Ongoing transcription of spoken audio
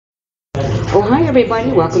Oh, hi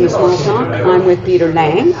everybody. Welcome to Small Talk. I'm with Peter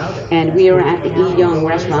Lang, and we are at the E. Young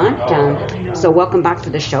restaurant. So welcome back to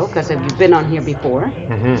the show, because you've been on here before.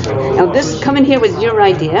 Now, this coming here was your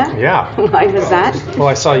idea. Yeah. Why was that? Well,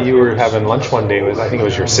 I saw you were having lunch one day with, I think it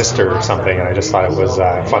was your sister or something, and I just thought it was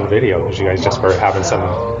a fun video because you guys just were having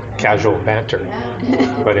some casual banter,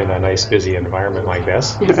 but in a nice, busy environment like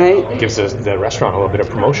this. Right. Gives the restaurant a little bit of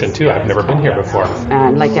promotion too. I've never been here before.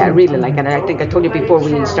 And I really like it. I think I told you before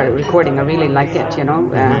we started recording, I really like it, you know.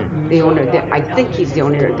 The owner, I think he's the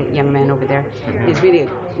owner, the young man over there. He's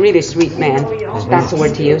really sweet man. That's the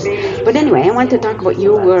word to use. But anyway, I wanted to talk about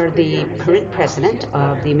you were the current president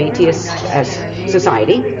of the Métis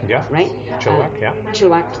Society. Yeah. Right? Chilliwack, yeah.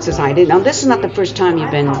 Chilliwack Society. Now, this is not the first time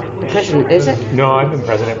you've been the president, is it? No, I've been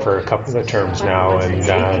president for a couple of terms now,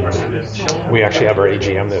 and we actually have our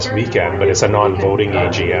AGM this weekend, but it's a non-voting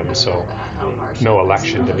AGM, so no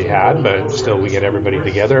election to be had, but still we get everybody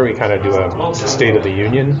together. We kind of do a State of the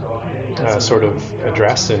Union sort of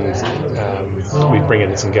address, and we bring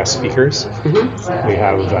in some guest speakers. We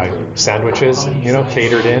have sandwiches,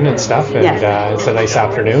 catered in and stuff, and it's a nice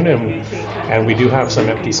afternoon, and we do have some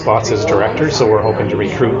empty spots as directors, so we're hoping to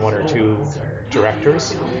recruit one or two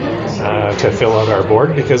directors to fill out our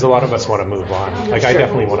board, because a lot of us want to move on. I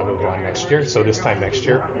definitely want to move on next year, so this time next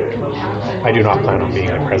year, I do not plan on being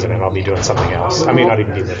the president. I'll be doing something else. I may not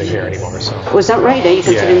even be living here anymore. So. Was that right? Are you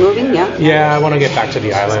considering moving? Yeah. Yeah, I want to get back to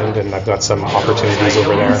the island, and I've got some opportunities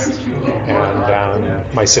over there.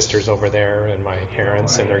 And my sister's over there, and my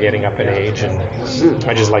parents, and they're getting up in age, and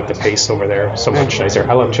I just like the pace over there so much nicer.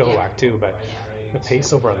 I love Chilliwack too, but the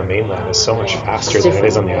pace over on the mainland is so much faster than it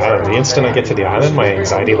is on the island. The instant I get to the island, my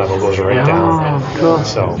anxiety level goes right down. Cool.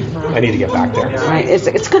 So I need to get back there. Right.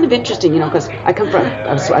 It's kind of interesting, because I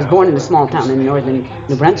was born in a small town in northern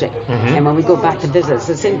New Brunswick, and when we go back to visit, it's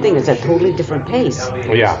the same thing. It's a totally different pace.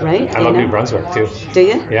 Well, yeah. Right. I love New Brunswick too. Do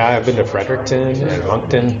you? Yeah, I've been to Fredericton and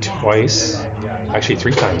Moncton twice. Actually,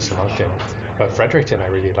 3 times to Moncton. But Fredericton I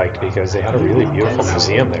really liked because they had a really beautiful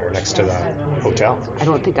museum there next to the hotel. I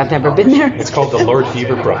don't think I've ever been there. It's called the Lord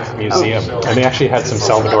Beaverbrook Museum, and they actually had some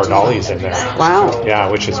Salvador Dalis in there. Wow. Yeah,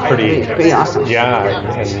 which is pretty awesome.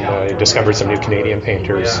 Yeah, and discovered some new Canadian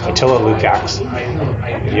painters. Attila Lukács,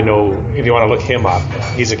 if you want to look him up,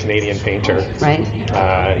 he's a Canadian painter.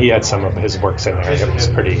 Right. He had some of his works in there. It was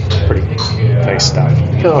pretty nice stuff.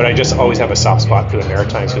 Cool. But I just always have a soft spot for the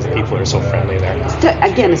Maritimes because the people are so friendly there.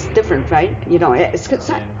 Again, it's different, right? It's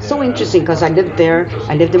so interesting because I lived there.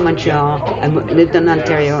 I lived in Montreal. I lived in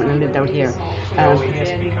Ontario, and I lived out here.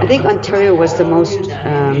 I think Ontario was the most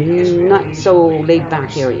not so laid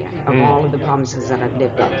back area of all of the provinces that I've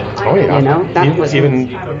lived in. Oh yeah. That was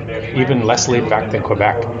even less laid back than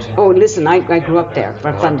Quebec. Oh, listen, I grew up there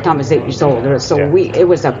from the time I was 8 years old. So it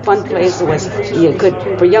was a fun place. It was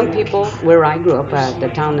for young people where I grew up, the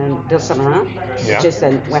town in Ville Saint Laurent, which is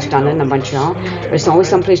in West Island of Montreal. There's always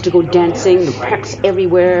some place to go dancing. The parks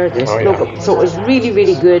everywhere. So it was really,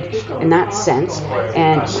 really good in that sense.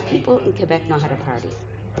 And people in Quebec know how to party.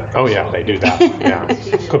 Oh yeah, they do that. Yeah,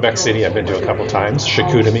 Quebec City, I've been to a couple times.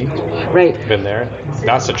 Chicoutimi, right? Been there.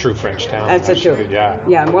 That's a true French town. That's a true. Yeah.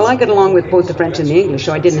 Yeah. Well, I get along with both the French and the English,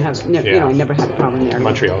 so I didn't have, I never had a problem there.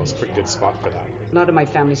 Montreal is a pretty good spot for that. A lot of my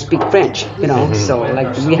family speak French, so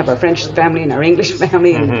we have our French family and our English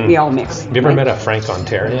family, and we all mix. Have you ever met a Frank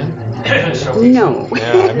Ontarian? No.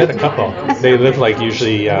 Yeah, I met a couple. They live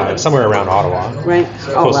usually somewhere around Ottawa. Right.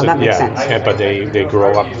 Oh, well, that makes sense. But they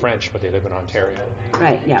grow up French, but they live in Ontario.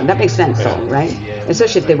 Right. Yeah, that makes sense, though, right?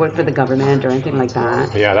 Especially if they work for the government or anything like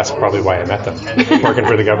that. Yeah, that's probably why I met them, working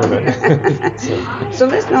for the government. So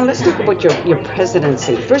let's talk about your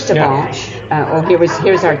presidency. First of all,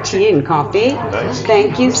 here's our tea and coffee. Nice.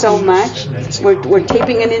 Thank you so much. We're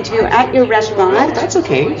taping an interview at your restaurant. Oh, that's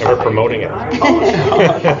okay. We're promoting it.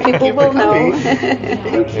 People will know.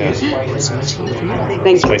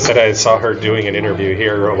 Thanks. I said I saw her doing an interview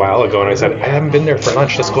here a while ago, and I said, I haven't been there for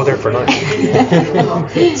lunch. Let's go there for lunch.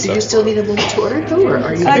 Do you still need a little tour, though, or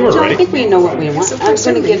are you? I think we know what we want. I'm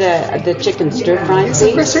going to get the chicken stir fry, please.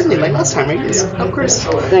 Of course, certainly, like last time, right? Yes, of course.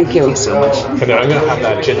 Thank you. Thank you so much. And then I'm going to have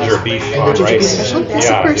that ginger beef on Ginger beef rice. special? Yes,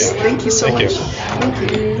 of course. Yeah. Thank you so much.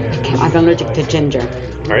 Thank you. I'm allergic to ginger.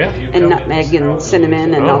 Are you? And nutmeg and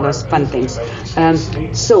cinnamon and all those fun things.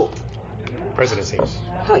 Presidency.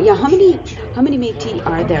 How many Métis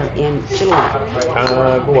are there in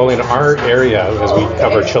Chilliwack? Well, in our area, as we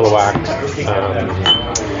cover Chilliwack,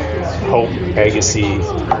 Hope, Agassiz,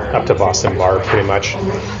 up to Boston Bar, pretty much.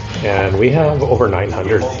 And we have over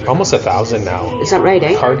 900, almost 1,000 now. Is that right,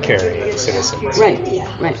 eh? Card-carrying citizens. Right.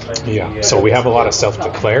 Yeah. So we have a lot of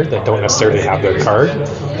self-declared that don't necessarily have their card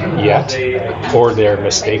yet, or they're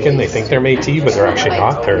mistaken. They think they're Métis, but they're actually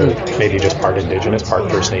not. They're maybe just part Indigenous,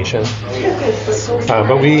 part First Nation.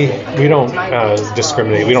 But we don't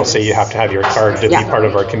discriminate. We don't say you have to have your card to be part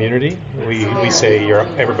of our community. We say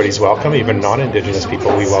everybody's welcome, even non-Indigenous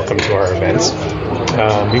people we welcome to our events.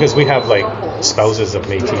 Because we have like spouses of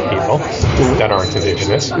Métis people that aren't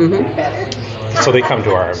Indigenous. So they come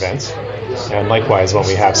to our events. And likewise, when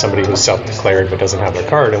we have somebody who's self-declared but doesn't have their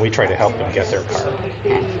card, and we try to help them get their card.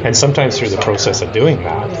 And sometimes through the process of doing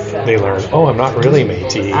that, they learn, oh, I'm not really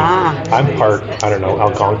Métis. I'm part, I don't know,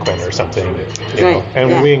 Algonquin or something. You know?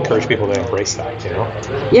 And we encourage people to embrace that, you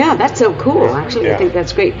know? Yeah, that's so cool. Actually, I think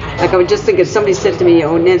that's great. Like I was just thinking, somebody said to me,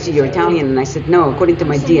 oh, Nancy, you're Italian. And I said, no, according to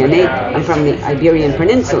my DNA, I'm from the Iberian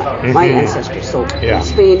Peninsula, my ancestors. So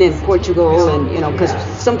Spain and Portugal, and, you know, because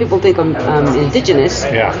some people think I'm Indigenous,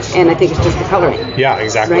 and I think it's just the coloring. Yeah,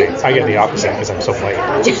 exactly. Right? I get the opposite because I'm so white.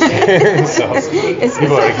 So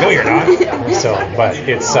people are like, no, you're not. So, but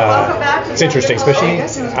it's interesting, especially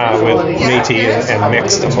with Métis and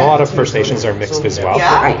mixed. A lot of First Nations are mixed as well.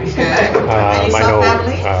 I know,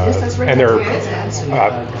 and they're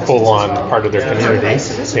full-on part of their community.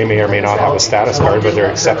 They may or may not have a status card, but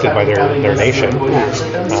they're accepted by their nation.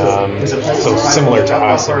 So similar to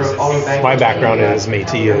us. My background as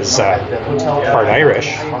Métis is part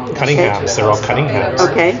Irish, Cunninghams. They're all Cunninghams.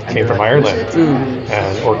 Came from Ireland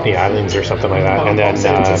and Orkney Islands or something like that, and then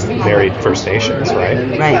married First Nations, right?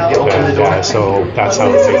 And so that's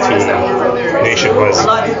how the Métis Nation was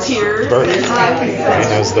birthed.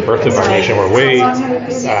 And as the birth of our nation, we're way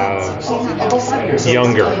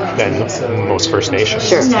younger than most First Nations.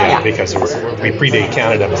 Because we predate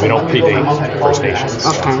Canada, but we don't predate First Nations.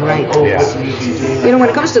 You know, when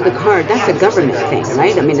it comes to the card, that's a government thing,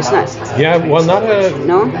 right? I mean, it's not. Yeah, well, not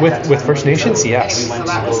with First Nations, yes,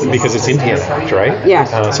 because it's Indian Act,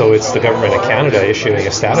 right? So it's the government of Canada issuing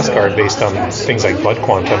a status card based on things like blood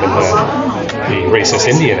quantum and the racist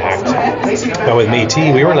Indian Act. But with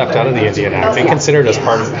Métis, we were left out of the Indian Act. They considered us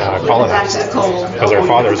part colonized because our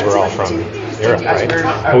fathers were all from Europe, right?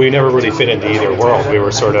 But we never really fit into either world. We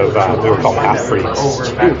were sort of, we were called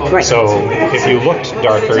half-breeds. So if you looked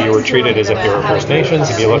darker, you were treated as if you were First Nations.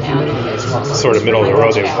 If you looked sort of middle of the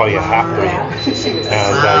road, they would call you a half-breed.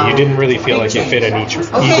 And you didn't really feel like you fit in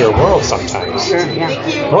either world sometimes.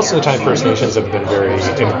 Most of the time, First Nations have been very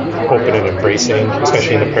open and embracing,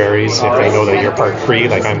 especially in the prairies. If they know that you're part Cree,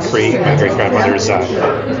 like I'm Cree, my great-grandmother's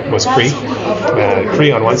was Cree.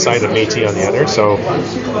 Cree on one side and Métis on the other. So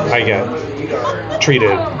I get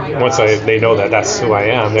treated, once they know that that's who I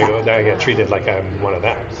am, I get treated like I'm one of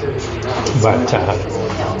them. But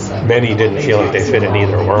many didn't feel like they fit in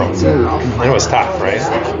either world. And it was tough, right?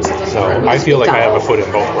 So I feel like I have a foot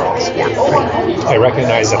in both worlds. I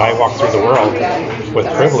recognize that I walk through the world with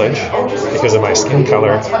privilege because of my skin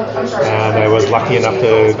color, and I was lucky enough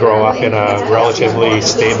to grow up in a relatively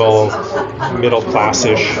stable,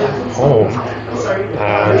 middle-class-ish home.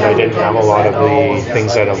 And I didn't have a lot of the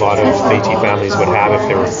things that a lot of Métis families would have if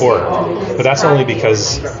they were poor. But that's only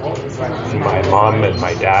because my mom and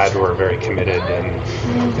my dad were very committed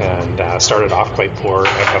and started off quite poor.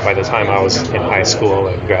 But by the time I was in high school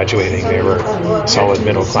and graduating, they were solid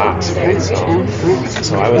middle class. Right?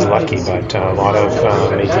 So I was lucky, but a lot of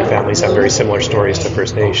Métis families have very similar stories to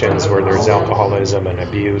First Nations, where there's alcoholism and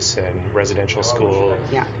abuse and residential school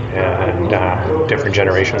and different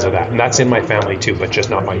generations of that. And that's in my family too, but just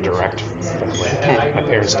not my direct family. My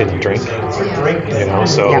parents didn't drink, you know,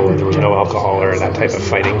 so there was no alcohol or that type of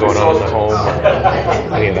fighting going on in the home or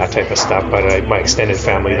any of that type of stuff. But my extended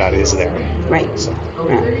family, that is there.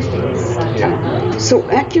 So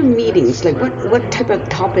at your meetings, like what type of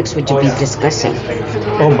topics would you be discussing?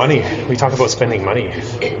 Oh, money. We talk about spending money.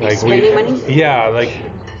 Like spending money? Yeah, like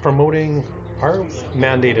promoting. Our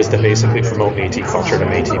mandate is to basically promote Métis culture to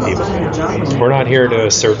Métis people. We're not here to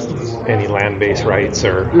assert any land-based rights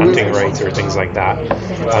or hunting rights or things like that.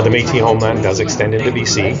 The Métis homeland does extend into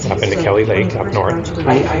BC, up into Kelly Lake, up north.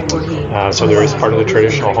 So there is part of the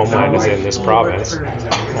traditional homeland is in this province.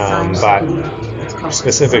 But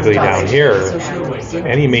specifically down here,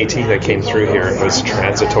 any Métis that came through here was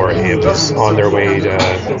transitory. It was on their way to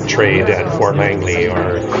trade at Fort Langley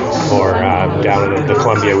or down the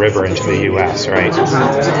Columbia River into the U.S., right?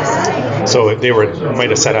 So they might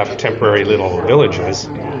have set up temporary little villages,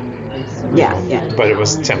 Yeah. But it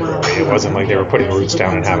was temporary. It wasn't like they were putting roots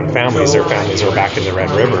down and having families. Their families were back in the Red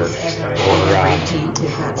River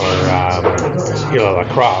or La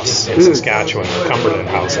Crosse in Saskatchewan, or Cumberland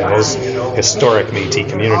House, and those historic Métis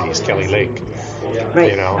communities, Kelly Lake.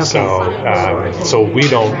 Right. You know, Okay. so we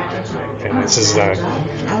don't, and this is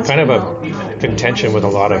kind of a contention with a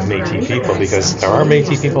lot of Métis people, because there are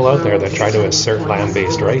Métis people out there that try to assert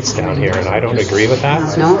land-based rights down here, and I don't agree with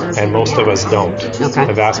that. No. And most of us don't. Okay.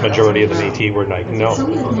 The vast majority of the Métis were like, no,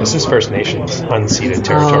 this is First Nations unceded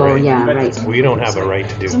territory. Oh, yeah, right. We don't have a right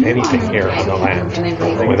to do anything here on the land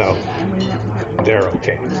without their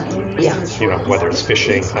okay. Yeah. You know, whether it's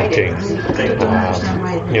fishing, hunting,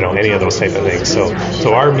 you know, any of those type of things.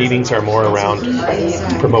 So our meetings are more around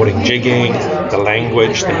promoting jigging, the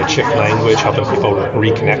language, the Michik language, helping people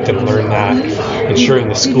reconnect and learn that, ensuring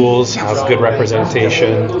the schools have good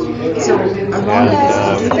representation.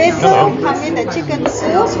 Hello.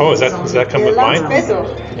 Oh, does that come with mine?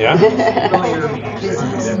 Yeah.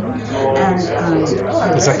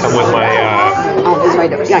 Does that come with my?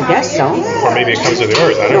 Yeah, I guess so. Or maybe it comes with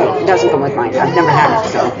yours. I don't know. No, it doesn't come with mine. I've never had it,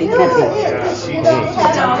 so it can't be.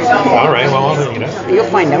 All right. Well, I'll eat it. You'll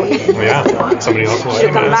find out. Yeah. Somebody else will.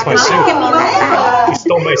 She'll come That's back my and suit. give me that. He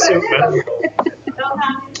stole my suit, man.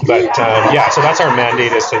 But so that's our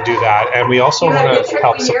mandate, is to do that, and we also want to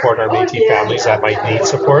help support our Métis families that might need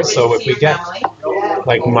support. So if we get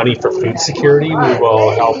like money for food security, we will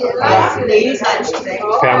help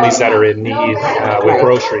families that are in need with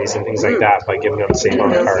groceries and things like that by giving them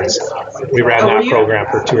Save-On cards. We ran that program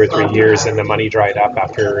for 2 or 3 years, and the money dried up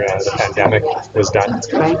after the pandemic was done.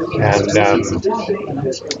 And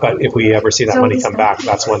but if we ever see that money come back,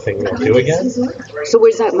 that's one thing we'll do again. So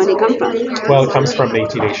where's that money come from? Well, it comes from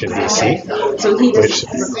Métis Nation BC, which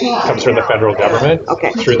comes from the federal government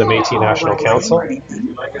through the Métis National Council,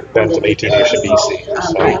 then to Métis Nation BC.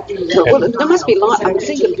 So, well, there must be a lot. I'm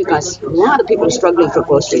thinking because a lot of people are struggling for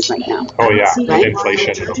groceries right now. Oh yeah, right?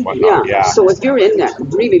 Inflation and whatnot. Yeah. So if you're in that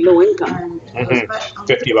really low income,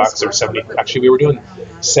 $50 or 70. Actually, we were doing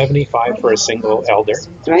 75 for a single elder,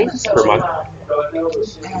 right, per month,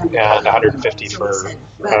 and 150 for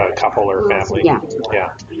a couple or family. Yeah.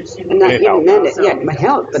 And that, even then, it might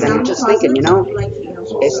help. But I'm just thinking,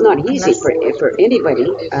 it's not easy for anybody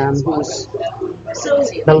who's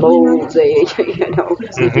below the,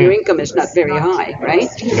 if your income is not very high, right?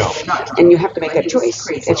 No. And you have to make a choice.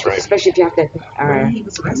 That's right. Especially if you have to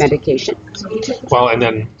medication. Well, and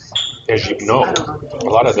then, as you know, a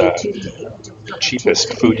lot of the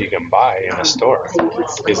cheapest food you can buy in a store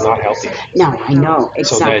is not healthy. No, I know, exactly.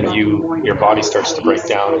 So then your body starts to break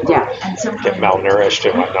down and get malnourished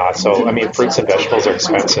and whatnot. So, I mean, fruits and vegetables are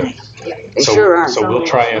expensive. They sure are. So we'll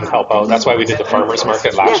try and help out. That's why we did the farmers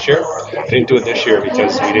market last year. I didn't do it this year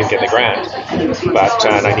because we didn't get the grant. But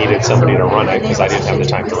and I needed somebody to run it because I didn't have the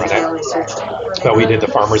time to run it. But we did the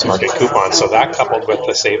farmers market coupon. So that, coupled with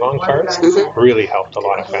the Save-On cards, really helped a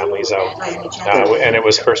lot of families out. And it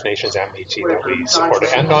was First Nations and Métis that we supported,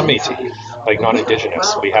 and non-Métis, like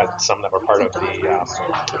non-Indigenous. We had some that were part of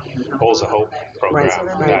the Bowls of Hope program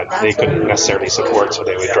that they couldn't necessarily support, so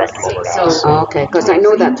they would direct them over to us. Okay, because I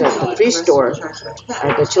know that the free store,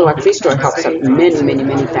 the Chilliwack free store helps out many, many,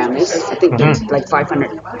 many families. I think there's like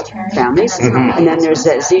 500 families. And then there's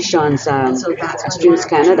Zishan's Streams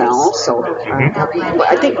Canada also.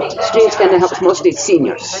 I think Streams Canada helps mostly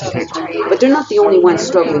seniors. But they're not the only ones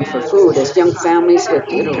struggling for food. There's young families with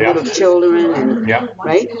little children, and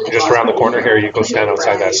right? Just around the corner here, you go stand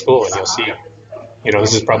outside that school and you'll see,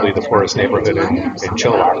 this is probably the poorest neighborhood in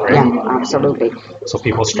Chilliwack, right? Yeah, absolutely. So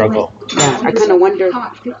people struggle. Yeah, I kind of wonder,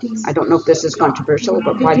 I don't know if this is controversial,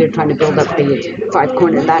 but why they're trying to build up the Five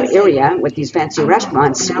Corner, that area, with these fancy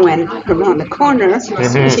restaurants, when around the corner,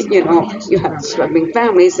 you have struggling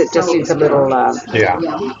families. It just seems a little, I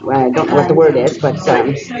don't know what the word is, but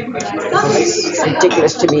it's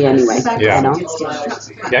ridiculous to me anyway. Yeah,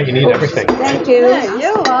 you need everything. Thank you.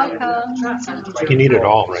 You're welcome. You need it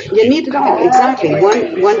all, right? You need it all, exactly. One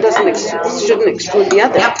shouldn't exclude the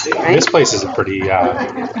other, right? This place is a pretty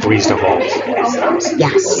reasonable.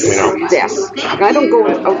 Yes. Yes. I don't go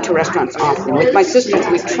out to restaurants often. With my sisters,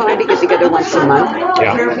 we try to get together once a month.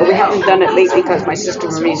 Yeah. But we haven't done it lately because my sister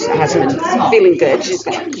Marie hasn't been feeling good. She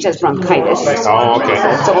has bronchitis. Oh, okay.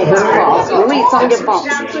 It's all her fault. Marie, it's all your fault.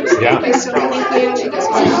 Yeah.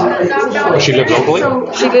 Does she live locally?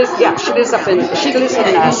 She lives up in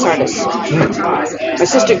Sardis. My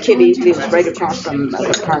sister Kitty lives right across from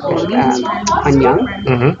the park on Young.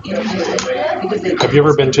 Mm-hmm. Have you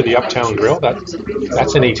ever been to the Uptown Grill? That's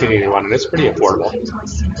in 1881, and it's pretty affordable.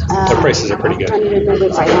 Their prices are pretty good. I don't remember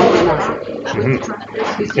if I have or not.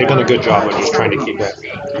 Mm-hmm. They've done a good job of just trying to keep it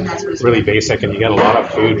really basic, and you get a lot of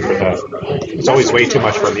food for the. It's always way too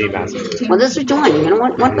much for me, man. Well, this is John. You know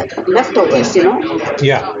what leftovers, you know?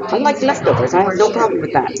 Yeah. I like leftovers. I have no problem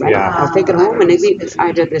with that. Right? Yeah. I'll take it home and eat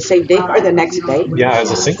either the same day or the next day. Yeah,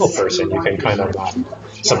 as a single person, you can kind of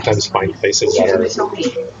sometimes find places that are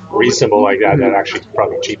reasonable like that are actually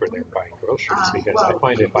probably cheaper than buying groceries, because I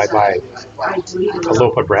find if I buy a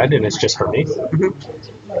loaf of bread and it's just for me,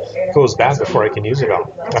 it goes bad before I can use it all.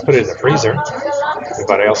 I put it in the freezer,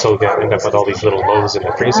 but I also end up with all these little loaves in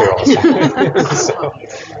the freezer all the time. So,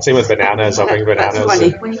 same with bananas. I'll bring bananas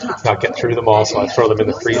and not get through them all, so I throw them in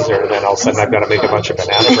the freezer, and then all of a sudden I've got to make a bunch of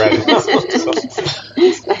banana bread. So.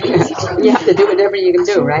 You have to do whatever you can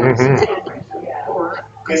do, right? Mm-hmm.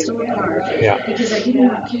 Yeah.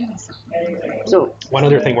 So one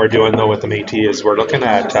other thing we're doing though with the Métis is we're looking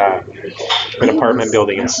at an apartment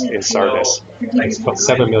building in Sardis. It's about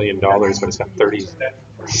 $7 million, but it's got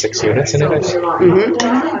 36 units in it.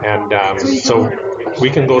 Mm-hmm. And so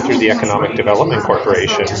we can go through the Economic Development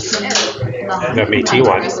Corporation, the Métis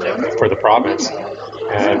one, for the province,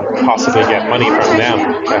 and possibly get money from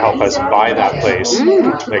them to help us buy that place,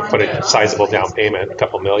 like put a sizable down payment, a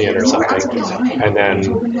couple million or something, and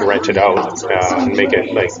then rent it out and make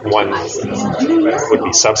it like one would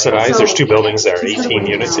be subsidized. There's 2 buildings there, 18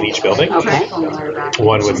 units in each building. Okay.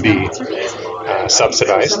 One would be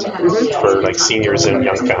subsidized for like seniors and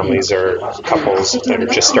young families or couples that are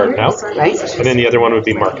just starting out. Right. And then the other one would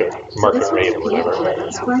be market rate or whatever.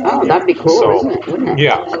 Oh, that'd be cool, So, wouldn't it?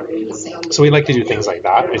 Yeah. So we like to do things like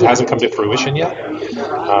that. It hasn't come to fruition yet.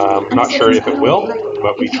 I'm not sure if it will,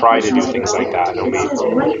 but we try to do things like that. And we,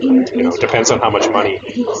 depends on how much money.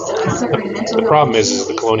 The problem is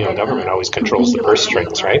the colonial government always controls the purse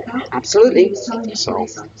strings, right? Absolutely. So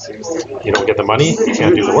you don't get the money, you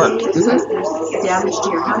can't do the work.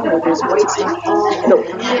 So,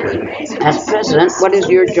 as president, what is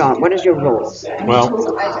your job? What is your role?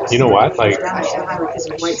 Well, you know what? Like,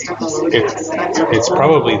 it's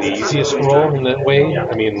probably the easiest role in that way.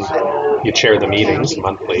 I mean, you chair the meetings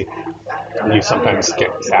monthly. And you sometimes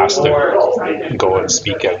get asked to go and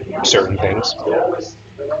speak at certain things.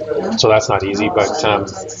 So that's not easy, but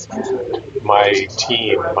my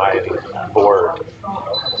team, my board,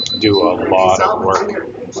 do a lot of work.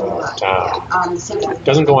 It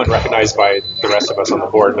doesn't go unrecognized by the rest of us on the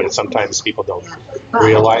board, but sometimes people don't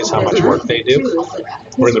realize how much work they do.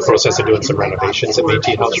 We're in the process of doing some renovations at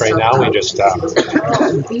Métis House right now. We just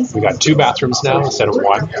we got 2 bathrooms now instead of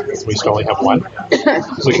 1. We used to only have 1,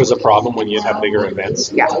 which was a problem when you have bigger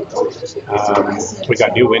events. Yeah. We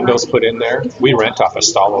got new windows put in there. We rent off a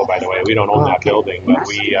Stallo, by the way. We don't own that building, but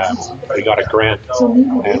we got a grant,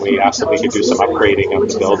 and we asked if we could do some upgrading of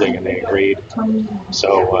the building, and they agreed.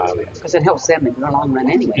 So because it helps them in the long run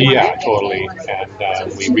anyway. Yeah, right? totally.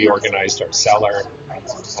 And we reorganized our cellar.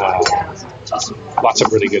 Lots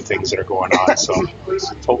of really good things that are going on. So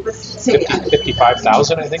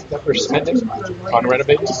 55,000, I think, that we're spending on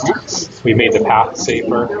renovating. We made the path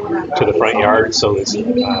safer to the front yard, so it's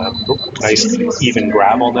nice, even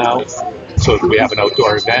gravel now. So if we have an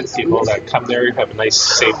outdoor event, people that come there have a nice,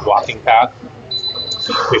 safe walking path.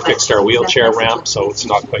 We fixed our wheelchair ramp, so it's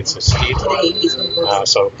not quite so steep.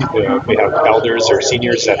 So we have elders or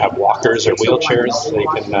seniors that have walkers or wheelchairs. They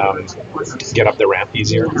can get up the ramp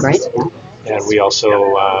easier. Right. And we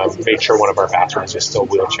also made sure one of our bathrooms is still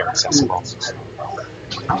wheelchair accessible. So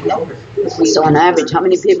on average, how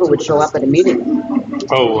many people would show up at a meeting?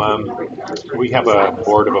 We have a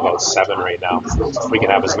board of about 7 right now. We can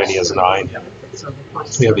have as many as 9.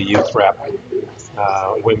 We have a youth rep,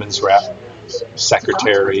 women's rep,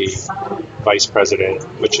 secretary, vice president,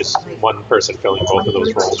 which is one person filling both of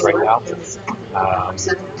those roles right now,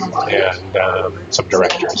 and some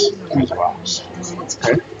directors as well.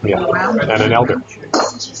 Yeah, and an elder,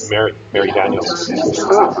 Mary Daniels.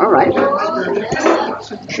 Oh, all right.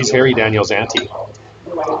 She's Harry Daniels' auntie.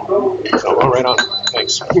 Oh, right on.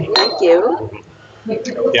 Thanks. Thank you.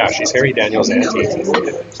 Yeah, she's Harry Daniels' auntie.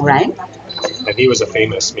 Right. And he was a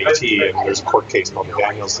famous Métis, and there's a court case called the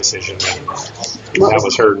Daniels decision, and that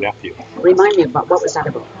was her nephew. Remind me about what was that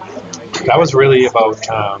about? That was really about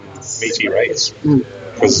Métis rights,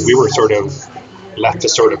 because we were sort of left to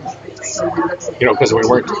sort of, because we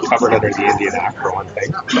weren't covered under the Indian Act for one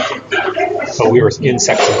thing, but we were in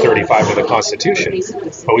Section 35 of the Constitution,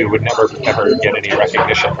 but we would never ever get any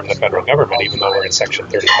recognition from the federal government, even though we're in Section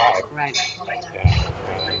 35. Right.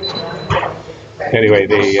 Yeah. Anyway,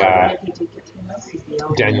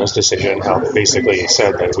 Daniel's decision basically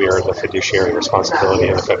said that we are the fiduciary responsibility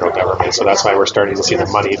of the federal government. So that's why we're starting to see the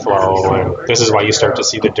money flow, and this is why you start to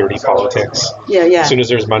see the dirty politics. Yeah. As soon as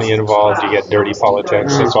there's money involved, you get dirty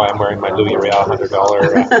politics. That's why I'm wearing my Louis Real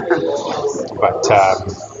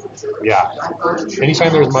 $100.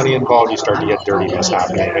 Anytime there's money involved, you start to get dirtiness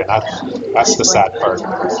happening, and that's the sad part.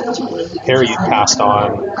 Harry passed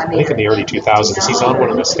on, I think in the early 2000s, he's on one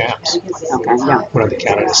of the stamps, one of the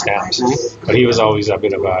Canada stamps, but he was always a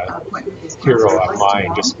bit of a hero of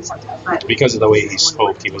mine, just because of the way he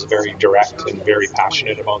spoke. He was very direct and very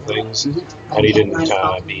passionate about things, and he didn't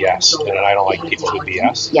BS, and I don't like people who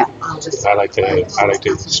BS. Yeah. I like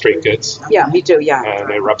to straight goods. Yeah, me too, yeah.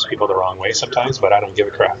 And it rubs people the wrong way sometimes, but I don't give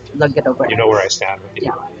a crap. They'll get over it. You know where I stand with you.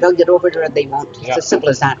 Yeah, they'll get over it or they won't. It's as simple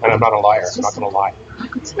as that. And I'm not a liar. I'm not going to lie.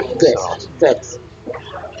 Good.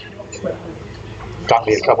 Got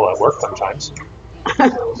me in trouble at work sometimes.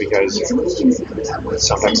 Because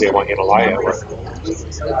sometimes they want you to lie at work.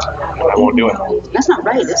 And I won't do it. That's not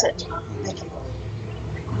right, is it?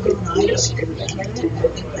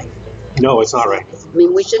 No, it's not right. I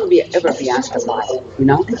mean, we shouldn't ever be asked to lie, you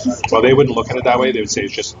know? Well, they wouldn't look at it that way. They would say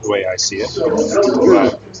it's just the way I see it. But,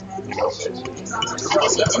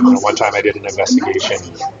 one time I did an investigation,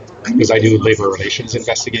 because I do labor relations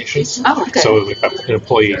investigations. Oh, okay. So if an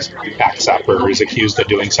employee backs up or is accused of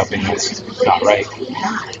doing something that's not right,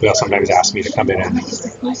 they'll sometimes ask me to come in and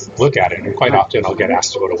look at it. And quite often I'll get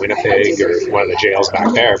asked to go to Winnipeg or one of the jails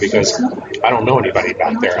back there because I don't know anybody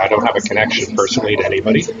back there. I don't have a connection personally to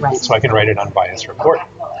anybody, so I can write an unbiased report.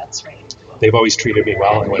 They've always treated me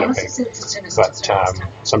well in Winnipeg. But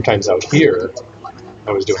sometimes out here,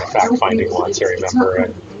 I was doing a fact-finding once, I remember,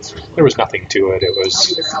 and there was nothing to it. It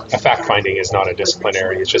was, a fact-finding is not a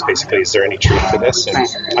disciplinary. It's just basically, is there any truth to this? And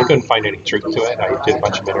I couldn't find any truth to it. I did a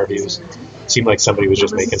bunch of interviews. It seemed like somebody was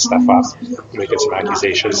just making stuff up, making some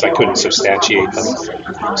accusations. I couldn't substantiate them.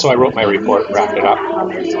 So I wrote my report, wrapped it up.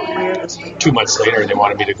 2 months later, they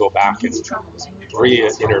wanted me to go back and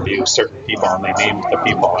re-interview certain people, and they named the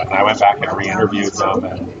people. And I went back and re-interviewed them,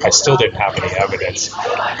 and I still didn't have any evidence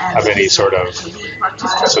of any sort of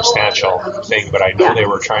substantial thing, but I know they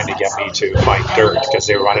were trying to get me to find dirt because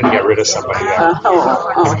they wanted to get rid of somebody there.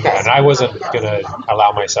 And I wasn't going to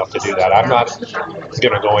allow myself to do that. I'm not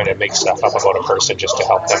going to go in and make stuff up about a person just to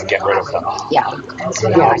help them get rid of them.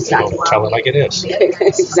 Exactly. Tell it like it is.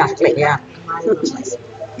 Exactly, yeah.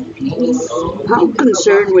 How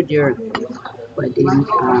concerned would your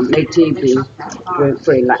Métis be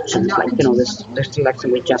for elections, like, this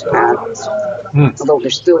election we just had, although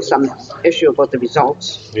there's still some issue about the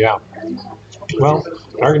results? Yeah. Well,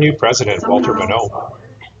 our new president, Walter Bonneau,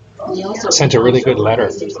 sent a really good letter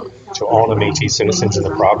to all the Métis citizens in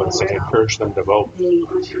the province and encouraged them to vote. And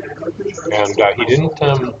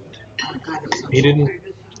he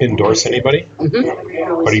didn't endorse anybody,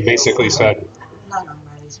 but he basically said,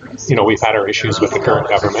 we've had our issues with the current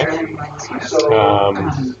government,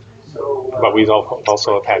 but we've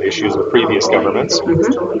also have had issues with previous governments.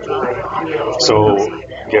 So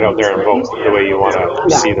get out there and vote the way you want to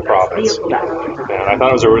see the province. And I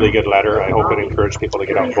thought it was a really good letter. I hope it encouraged people to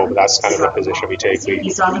get out and vote, but that's kind of the position we take.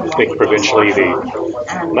 We think provincially,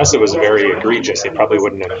 unless it was very egregious, they probably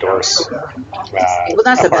wouldn't endorse well,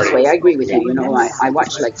 that's the best way. I agree with you. I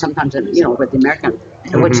watch, like, sometimes, with the American,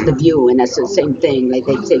 I watch The View, and that's the same thing. Like,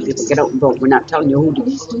 they say people get out and vote. We're not telling you who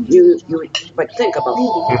you but think about,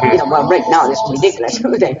 well, right now it's ridiculous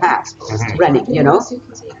who they have running,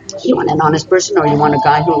 You want an honest person, or you want a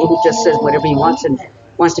guy who just says whatever he wants and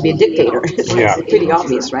wants to be a dictator? It's pretty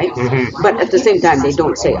obvious, right? But at the same time, they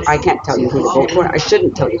don't say, I can't tell you who to vote for. I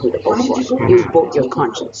shouldn't tell you who to vote for. You vote your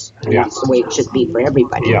conscience. That's the way it should be for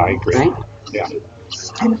everybody. Yeah, I agree. Right? Yeah.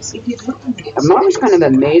 I'm always kind of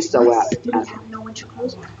amazed, though, at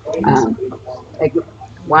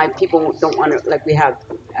why people don't want to, like, we have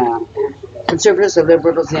Conservatives, the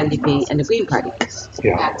Liberals, the NDP, and the Green Party.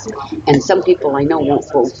 Yeah. And some people I know won't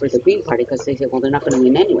vote for the Green Party because they say, well, they're not going to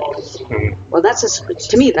win anyway. Well,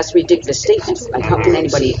 to me, that's a ridiculous statement. Like, how can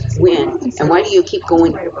anybody win? And why do you keep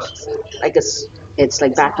going? Like, it's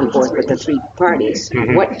like back and forth with the three parties.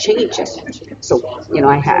 What changes? So,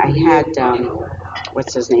 I had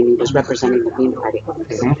what's his name? He was representing the Green Party.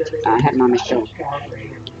 I had him on my show.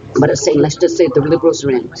 But I was saying, let's just say the Liberals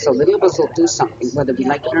are in. So the Liberals will do something, whether we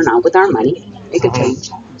like it or not, with our money, make a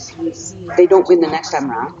change. They don't win the next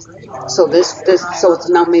time around. So so it's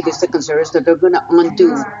now maybe it's the Conservatives that they're going to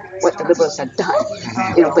undo what the Liberals have done.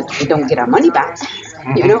 But we don't get our money back.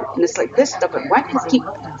 And it's like this stuff. But why do you keep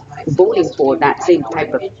voting for that same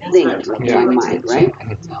type of thing in my mind, right?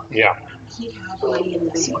 Yeah.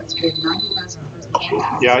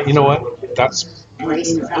 Yeah, you know what? That's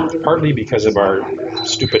partly because of our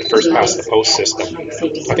stupid first past the post system.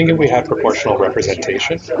 I think if we had proportional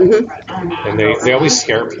representation, and they always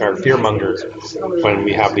scare or fearmonger when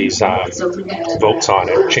we have these votes on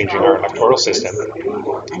it, changing our electoral system.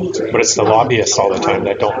 But it's the lobbyists all the time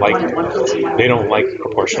that don't like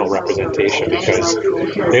proportional representation because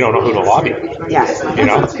they don't know who to lobby. Yeah. You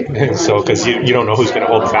know, so because you don't know who's going to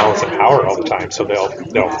hold the balance of power all the time, so they'll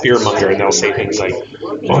fearmonger and they'll say things like,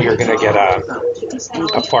 "Oh, you're going to get a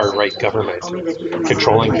far right government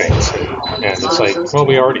controlling things," and it's like, well,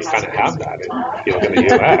 we already kind of have that in the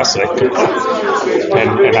U.S.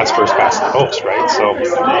 And that's first past the post, right? So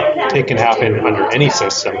it can happen under any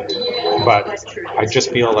system, but I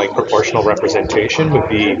just feel like proportional representation would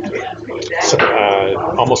be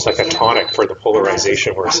almost like a tonic for the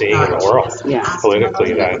polarization we're seeing in the world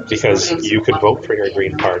politically. That because you could vote for your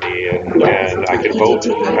Green Party and I could vote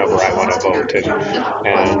however I want to vote,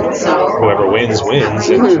 and whoever wins,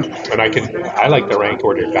 and I like the rank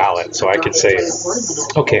ordered ballot, so I could say,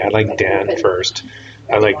 okay, I like Dan first,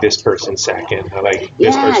 I like this person second, I like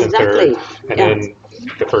this person third, and then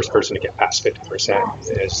the first person to get past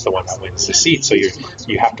 50% is the one that wins the seat. So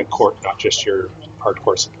you have to court not just your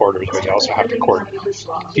hardcore supporters, but you also have to court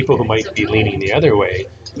people who might be leaning the other way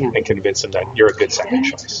and convince them that you're a good second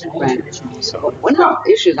choice. Right. So one of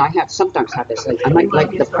the issues I sometimes have is like I might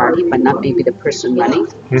like the party, but not maybe the person running.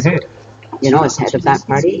 You know, as head of that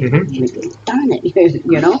party. Darn it,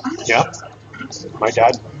 you know. Yeah. My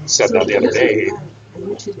dad said that the other day.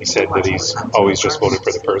 He said that he's always just voted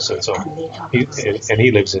for the person, so he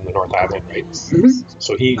lives in the North Island, right?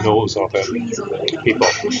 So he knows all the people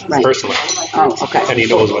personally. Oh, okay. And he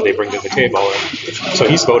knows what they bring to the table, and so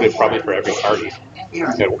he's voted probably for every party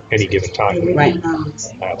at any given time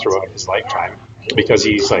throughout his lifetime. Because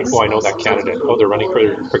he's like, I know that candidate. They're running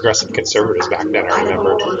for progressive conservatives back then. I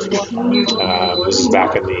remember this is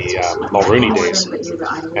back in the Mulrooney days,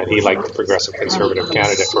 and he liked the progressive conservative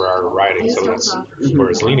candidate for our riding, so that's where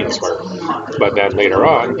his leanings were. But then later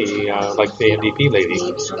on, he liked the NDP lady,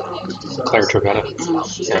 Claire Trevena,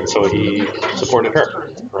 and so he supported her,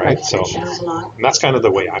 right? So and that's kind of the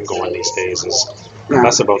way I'm going these days, is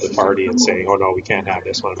less about the party and saying, oh no, we can't have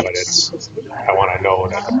this one, but I want to know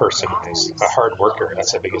that the person is a hard worker.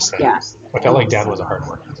 That's the biggest thing. I felt like Dan was a hard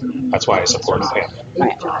worker. That's why I supported him.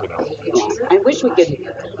 Right. You know. I wish we could,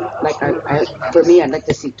 like, for me, I'd like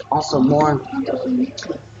to see also more.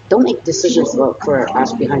 Don't make decisions for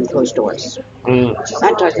us behind closed doors.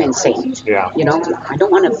 That drives me insane. Yeah. You know, I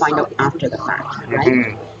don't want to find out after the fact,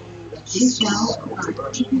 right?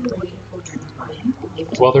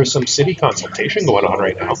 Well, there's some city consultation going on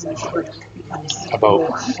right now about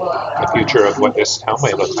the future of what this town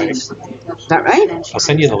might look like. Is that right? I'll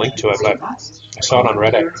send you the link to it, but I saw it on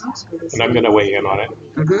Reddit, and I'm going to weigh in on it.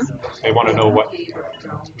 I want to know what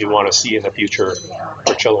you want to see in the future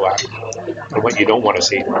for Chilliwack and what you don't want to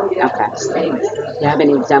see. Okay. Do you have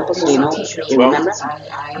any examples? Do you remember?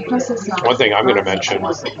 One thing I'm going to mention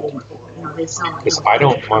is I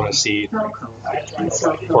don't want to see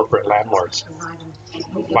corporate landlords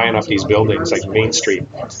buying up these buildings like Main Street.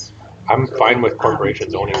 I'm fine with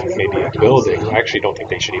corporations owning maybe a building. I actually don't think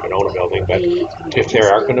they should even own a building, but if they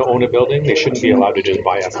are going to own a building, they shouldn't be allowed to just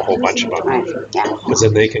buy up a whole bunch of them. Because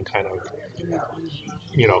then they can kind of,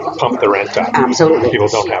 pump the rent up. Absolutely. People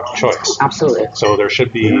don't have a choice. Absolutely. So there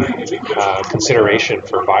should be consideration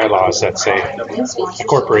for bylaws that say a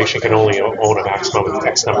corporation can only own a maximum of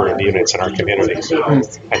X number of units in our community. And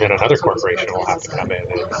then another corporation will have to come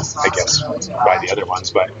in and, I guess, buy the other ones.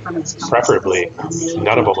 But preferably,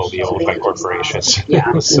 none of them will be owned by corporations. So,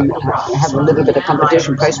 have a little bit of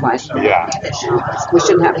competition price-wise. We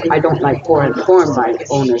shouldn't have. I don't like foreign by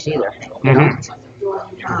owners either. You know?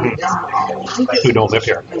 Who don't live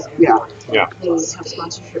here. Yeah,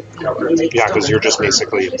 because you're just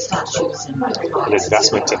basically an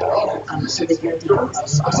investment to them,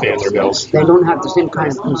 paying their bills. They don't have the same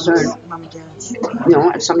kind of concern,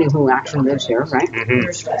 as somebody who actually lives here, right?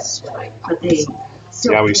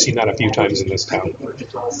 Yeah, we've seen that a few times in this town.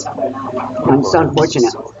 It's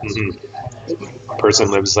unfortunate. A person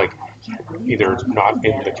lives either not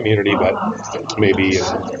in the community, but maybe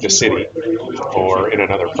in the city or in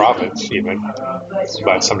another province even.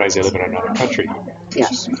 But sometimes they live in another country.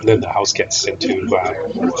 Yes. And then the house gets into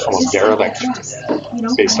almost derelict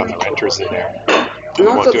based on the renters in there. They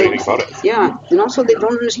won't do anything about it. Yeah, and also they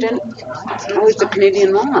don't understand always the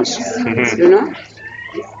Canadian laws.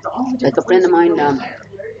 Like a friend of mine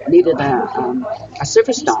needed a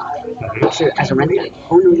service dog as a renter.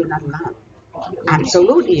 Oh no, you're not allowed.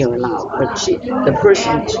 absolutely you're allowed. But the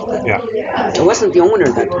person, it wasn't the owner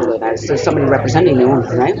that told her that. It's somebody representing the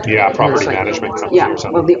owner, right? Yeah, property management company or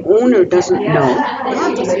something. Well, the owner doesn't know.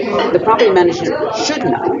 The property manager should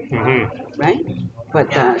know, right?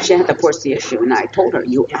 But she had to force the issue, and I told her,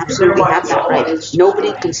 you absolutely have that right.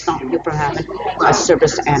 Nobody can stop you from having a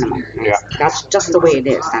service animal. Yeah. That's just the way it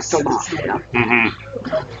is. That's the law, you know?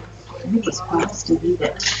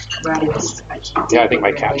 Yeah, I think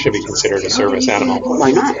my cat should be considered a service animal.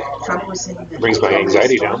 Why not? It brings my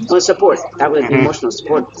anxiety down. Well, support. That would be emotional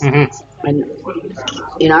support. And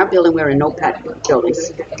in our building, we're in no pet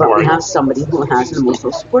buildings, but we have somebody who has an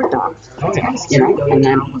emotional support dog. You know, and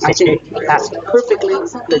then I think that's perfectly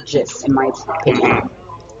legit, in my opinion.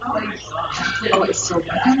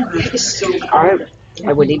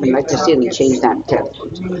 I would even like to see them change that to,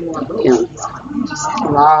 you know, a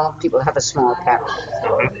lot of people have a small pet.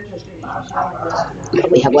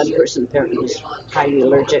 We have one person apparently who's highly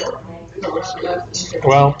allergic.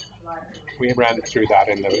 Well, we ran through that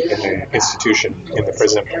in the institution, in the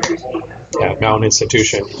prison, Mountain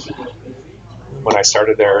Institution. When I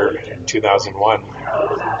started there in 2001,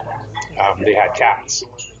 they had cats,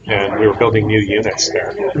 and we were building new units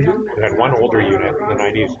there. We had one older unit, the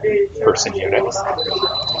 90-person unit.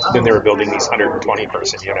 Then they were building these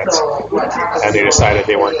 120-person units, and they decided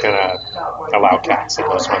they weren't going to allow cats in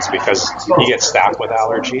those ones because you get staff with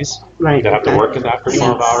allergies that have to work in that for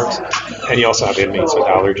 12 hours, and you also have inmates with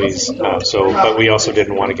allergies. But we also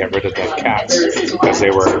didn't want to get rid of the cats because they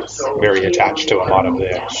were very attached to a lot of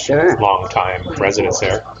the long-time residents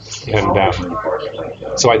there, and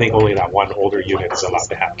so I think only that one older unit is allowed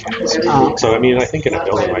to have cats. So I mean, I think in a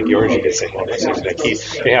building like yours, you could say, well, this is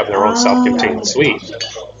they have their own self-contained suite,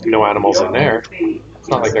 no animals in there. It's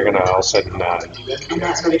not like they're going to all of a sudden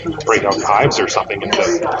break out hives or something.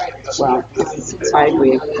 Well, I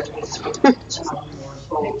agree.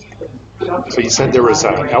 So you said there was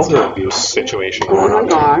an elder abuse situation going on. Oh my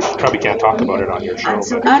gosh. Probably can't talk about it on your show.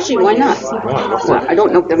 But actually, why not? Well, I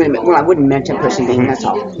don't know if they're going to, well, I wouldn't mention a person name, that's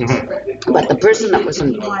all. But the person that was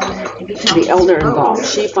the elder involved,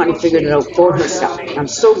 she finally figured it out for herself. I'm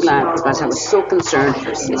so glad because I was so concerned.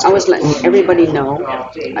 I was letting everybody know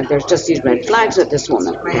there's just these red flags with this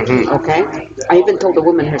woman. Okay? I even told the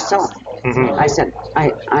woman herself. I said,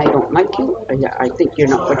 I don't like you. I think you're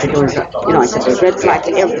not what you're doing. You know, I said, there's red flags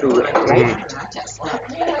everywhere, right?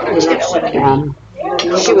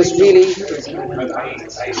 She was really,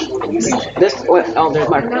 this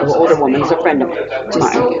older woman is a friend of mine.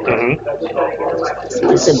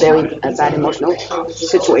 It's a very bad emotional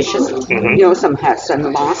situation. You know, some had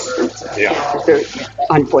son lost. Very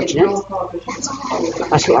unfortunate.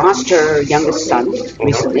 She lost her youngest son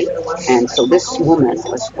recently, and so this woman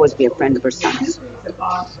was supposed to be a friend of her son's.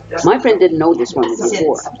 My friend didn't know this woman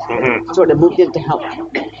before, sort of moved in to help.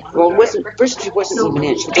 Well, first she wasn't even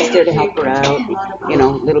in. She was just there to help her out, you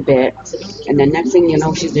know, a little bit. And then next thing you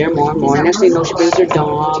know, she's there more and more. Next thing you know, she brings her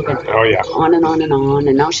dog, and on and on and on.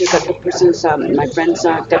 And now she's got the person's, my friend's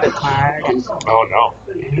debit card. And oh no!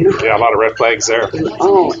 Yeah, a lot of red flags there.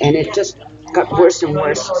 And it just got worse and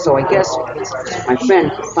worse. So I guess my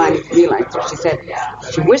friend finally realized it. She said,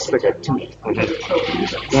 she whispered it to me.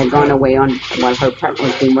 They had gone away while her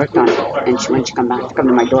apartment was being worked on, and when she come to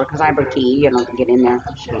my door, because I have her key, you know, to get in there.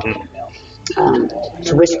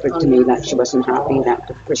 She whispered to me that she wasn't happy that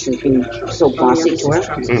the person being so bossy to her.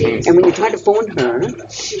 And when you try to phone her,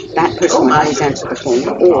 that person would always answer the phone.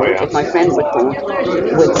 Or if my friend would phone,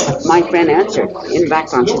 my friend answered in the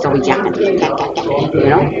background, she's always yapping, you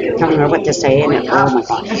know, telling her what to say. And oh my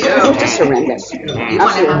God, it's just horrendous.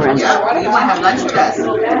 Absolutely horrendous.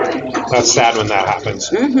 That's sad when that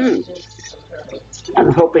happens.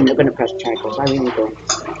 I'm hoping they're going to press charges. I really do.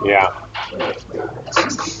 Yeah.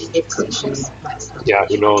 Yeah,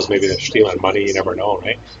 who knows? Maybe they're stealing money. You never know,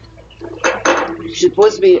 right? She's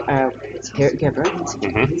supposed to be a caregiver.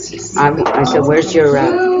 I said, where's your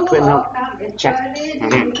criminal check?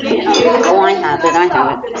 Oh, I have it.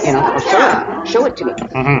 You know, show it to me.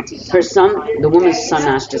 Her son, the woman's son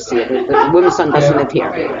asked to see it. The woman's son doesn't live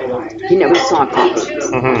here. He never saw a copy.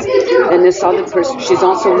 And this other person, she's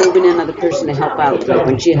also moving in another person to help out. Like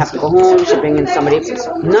when she'd have to go home, she'd bring in somebody.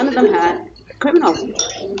 None of them had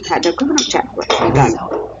their criminal check done.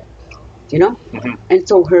 You know? And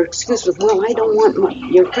so her excuse was, well, I don't want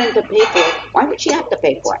your friend to pay for it. Why would she have to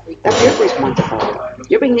pay for it? That's your responsibility.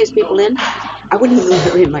 You're bringing these people in? I wouldn't even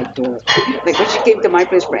let her in my door. Like when she came to my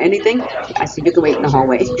place for anything, I said, you can wait in the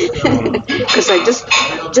hallway. Because I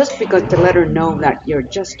just because to let her know that you're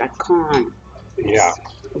just a con. Yeah.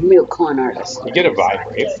 A real con artist. You get a vibe,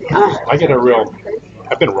 right? I get a real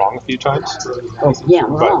I've been wrong a few times. Oh, yeah,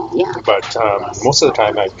 wrong, yeah. But most of the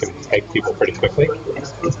time I can peg people pretty quickly.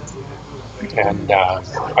 And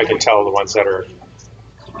I can tell the ones that are,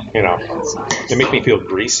 they make me feel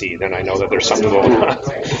greasy, then I know that there's something going on.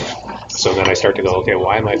 So then I start to go, okay,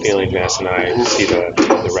 why am I feeling this? And then I see the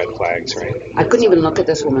red flags, right? I couldn't even look at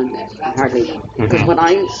this woman, hardly. Because what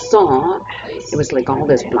I saw, it was like all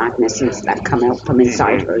this blacknesses that come out from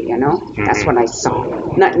inside her, That's what I saw.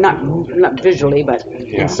 Not visually, but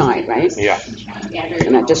inside, right? Yeah.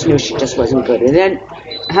 And I just knew she just wasn't good. And then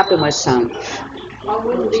what happened was,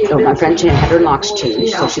 my friend had her locks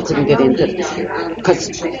changed, so she couldn't get into it.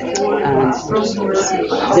 Because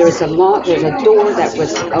there's a door that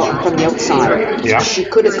was from the outside. Yeah. She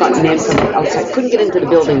could have gotten in from the outside. Couldn't get into the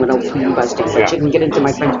building without being busted, but she can get into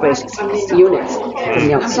my friend's place unit from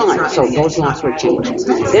the outside. So those locks were changed.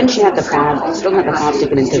 Then she had the fob, still had the fob to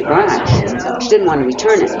get into the garage. She didn't want to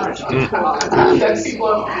return it.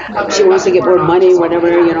 She wants to get more money,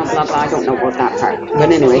 whatever, blah, blah. I don't know about that part.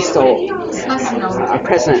 But anyway, so our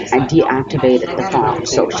president, I deactivated the fob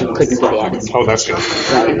so she couldn't get in. Oh, that's good.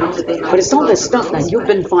 Right. But it's all this stuff that you've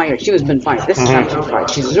been fired. She was been fired. This time she's fired.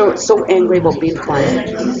 She's so angry about being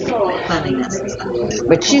fired.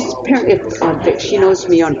 But she's apparently, she knows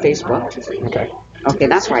me on Facebook. Okay,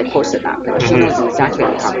 that's why I posted that, because she knows exactly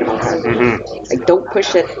what I'm talking about. Like, don't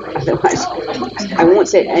push it, otherwise I won't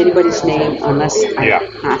say anybody's name unless I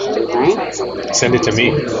have to, right? Send it to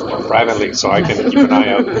me privately so I can keep an eye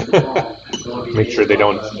out. Make sure they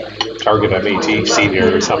don't target a Métis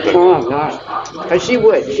senior or something. Oh, God. But she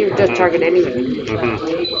would just target anything.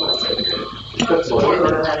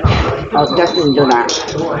 I'll definitely do that.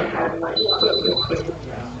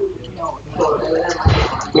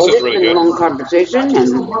 This is really good. A long conversation,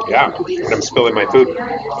 and I'm spilling my food.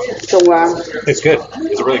 So it's good.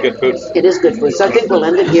 It's really good food. It is good food. So I think we'll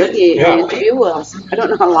end it here. The interview. I don't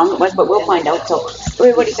know how long it was, but we'll find out. So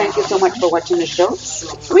everybody, thank you so much for watching the show.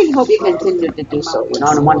 We hope you continue to do so. And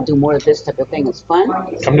I want to do more of this type of thing. It's fun.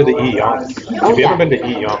 Come to the Yonge. If you haven't been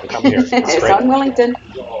to Yonge, come here. It's on Wellington.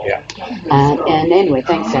 Yeah. And anyway,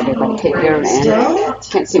 thanks everybody. Take care, and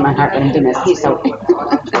can't see my heart when I'm doing this. Peace out.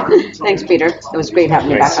 Thanks, Peter. It was great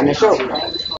having you back on the show.